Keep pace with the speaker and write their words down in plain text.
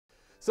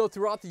So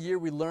throughout the year,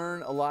 we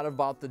learn a lot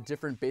about the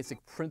different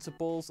basic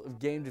principles of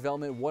game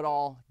development, what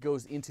all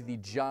goes into the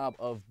job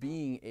of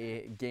being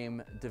a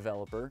game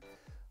developer.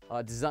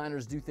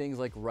 Designers do things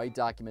like write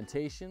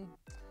documentation.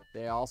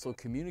 They also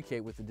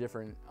communicate with the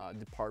different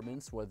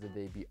departments, whether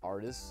they be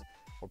artists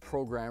or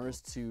programmers,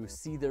 to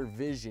see their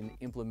vision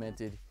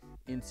implemented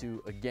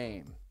into a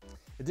game.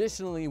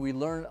 Additionally, we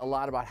learn a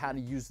lot about how to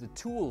use the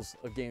tools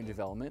of game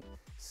development,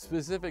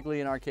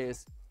 specifically in our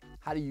case,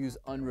 how to use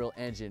Unreal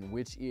Engine,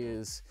 which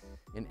is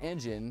an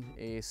engine,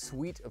 a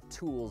suite of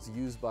tools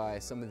used by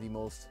some of the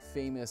most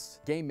famous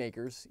game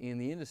makers in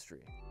the industry.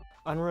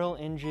 Unreal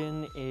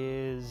Engine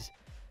is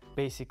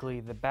basically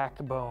the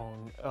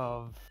backbone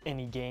of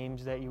any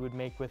games that you would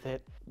make with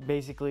it.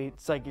 Basically,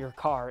 it's like your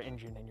car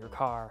engine in your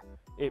car.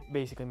 It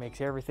basically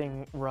makes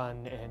everything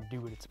run and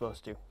do what it's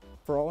supposed to.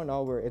 For all in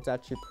all, it's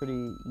actually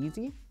pretty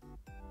easy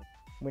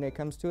when it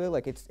comes to it.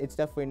 Like it's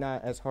definitely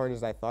not as hard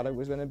as I thought it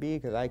was going to be,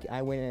 because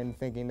I went in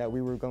thinking that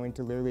we were going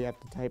to literally have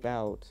to type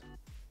out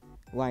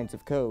lines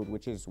of code,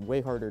 which is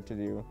way harder to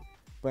do.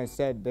 But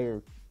instead,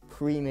 they're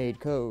pre-made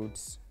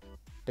codes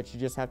that you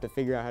just have to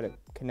figure out how to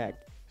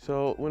connect.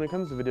 So when it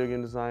comes to video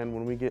game design,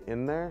 when we get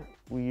in there,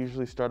 we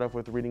usually start off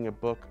with reading a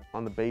book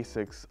on the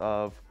basics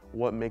of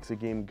what makes a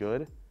game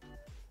good.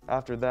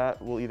 After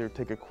that, we'll either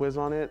take a quiz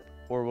on it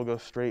or we'll go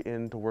straight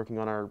into working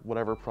on our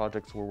whatever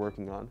projects we're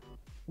working on.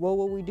 Well,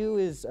 what we do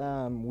is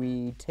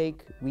we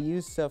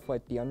use stuff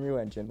like the Unreal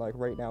Engine. Like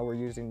right now we're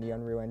using the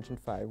Unreal Engine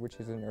 5, which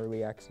is in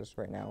early access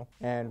right now.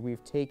 And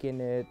we've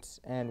taken it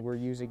and we're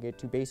using it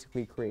to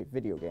basically create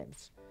video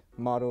games.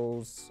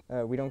 Models,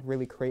 we don't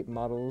really create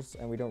models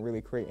and we don't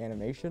really create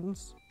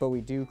animations, but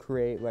we do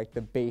create like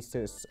the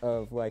basis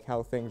of like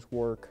how things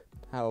work,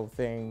 how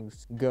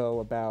things go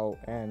about,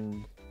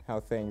 and how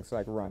things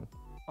like run.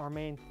 Our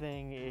main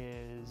thing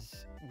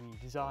is we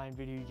design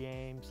video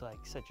games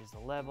such as the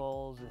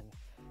levels and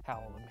how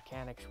all the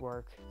mechanics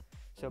work.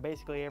 So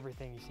basically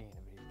everything you see in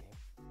a video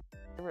game.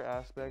 My favorite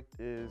aspect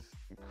is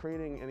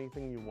creating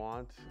anything you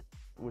want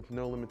with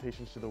no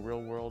limitations to the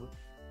real world,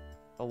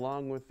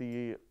 along with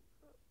the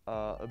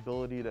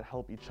ability to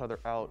help each other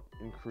out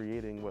in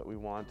creating what we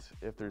want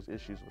if there's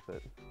issues with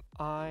it.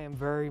 I am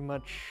very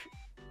much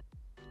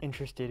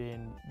interested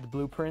in the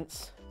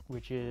blueprints,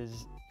 which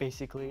is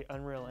basically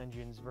Unreal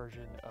Engine's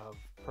version of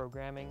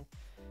programming.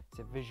 It's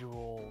a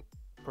visual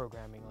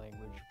programming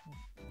language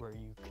where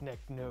you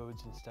connect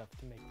nodes and stuff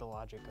to make the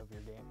logic of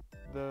your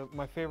game.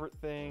 My favorite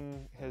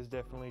thing has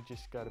definitely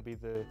just got to be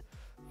the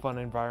fun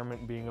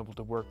environment and being able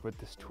to work with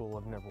this tool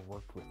I've never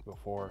worked with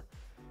before,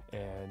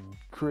 and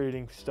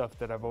creating stuff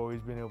that I've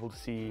always been able to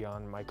see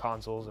on my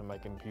consoles and my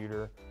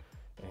computer,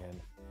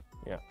 and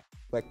yeah.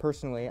 Like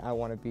personally, I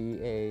want to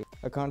be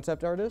a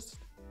concept artist.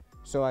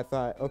 So I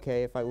thought,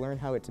 okay, if I learn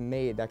how it's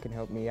made, that can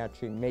help me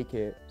actually make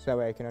it, so that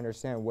way I can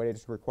understand what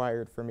is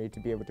required for me to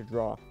be able to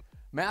draw.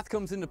 Math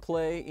comes into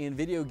play in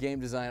video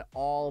game design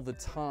all the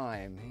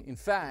time. In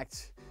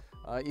fact,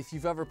 if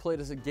you've ever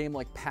played a game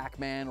like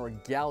Pac-Man or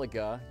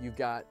Galaga, you've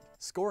got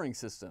scoring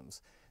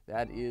systems.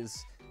 That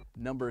is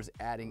numbers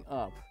adding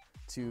up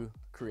to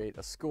create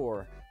a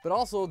score. But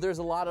also there's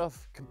a lot of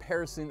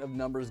comparison of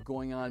numbers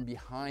going on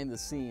behind the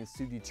scenes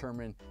to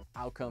determine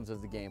outcomes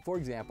of the game. For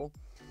example,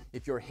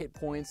 if your hit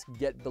points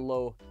get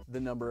below the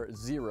number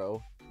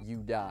 0, you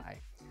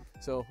die.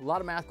 So a lot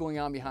of math going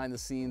on behind the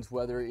scenes,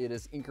 whether it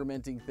is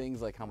incrementing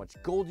things like how much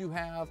gold you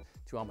have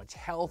to how much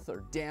health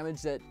or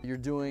damage that you're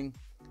doing.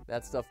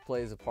 That stuff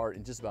plays a part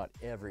in just about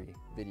every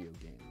video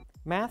game.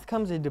 Math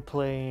comes into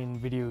play in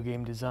video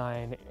game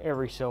design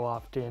every so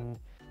often.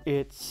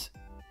 It's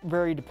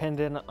very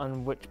dependent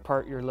on which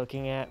part you're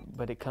looking at,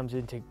 but it comes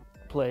into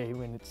play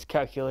when it's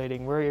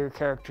calculating where your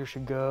character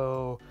should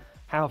go,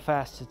 how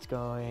fast it's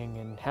going,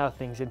 and how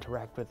things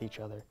interact with each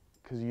other.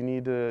 Because you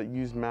need to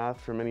use math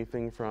from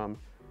anything from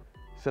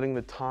setting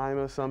the time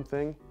of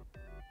something,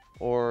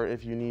 or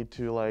if you need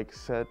to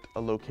set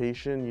a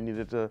location, you need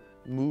it to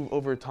move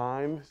over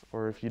time,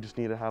 or if you just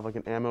need to have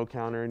an ammo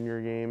counter in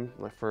your game,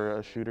 like for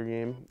a shooter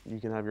game, you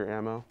can have your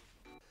ammo.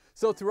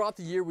 So throughout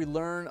the year, we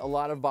learn a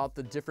lot about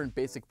the different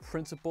basic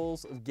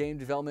principles of game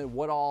development,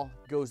 what all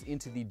goes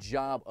into the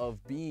job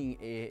of being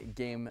a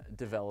game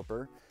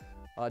developer.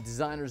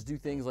 Designers do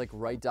things like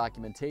write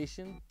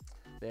documentation.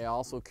 They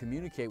also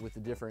communicate with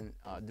the different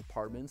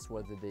departments,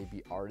 whether they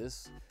be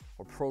artists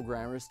or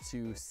programmers,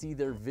 to see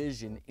their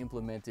vision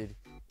implemented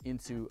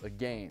into a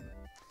game.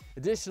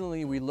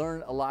 Additionally, we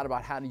learn a lot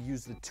about how to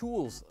use the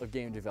tools of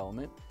game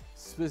development,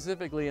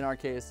 specifically in our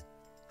case,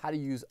 how to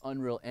use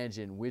Unreal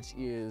Engine, which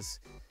is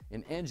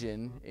an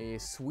engine, a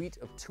suite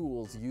of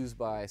tools used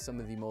by some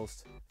of the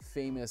most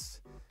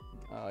famous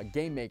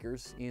game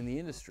makers in the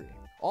industry.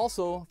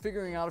 Also,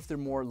 figuring out if they're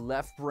more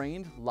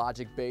left-brained,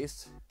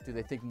 logic-based. Do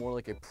they think more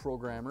like a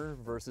programmer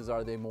versus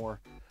are they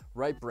more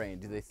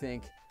right-brained? Do they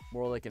think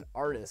more like an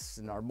artist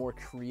and are more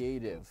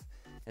creative?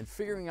 And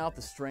figuring out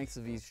the strengths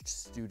of each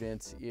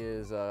student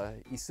is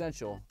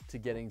essential to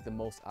getting the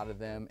most out of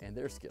them and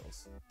their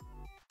skills.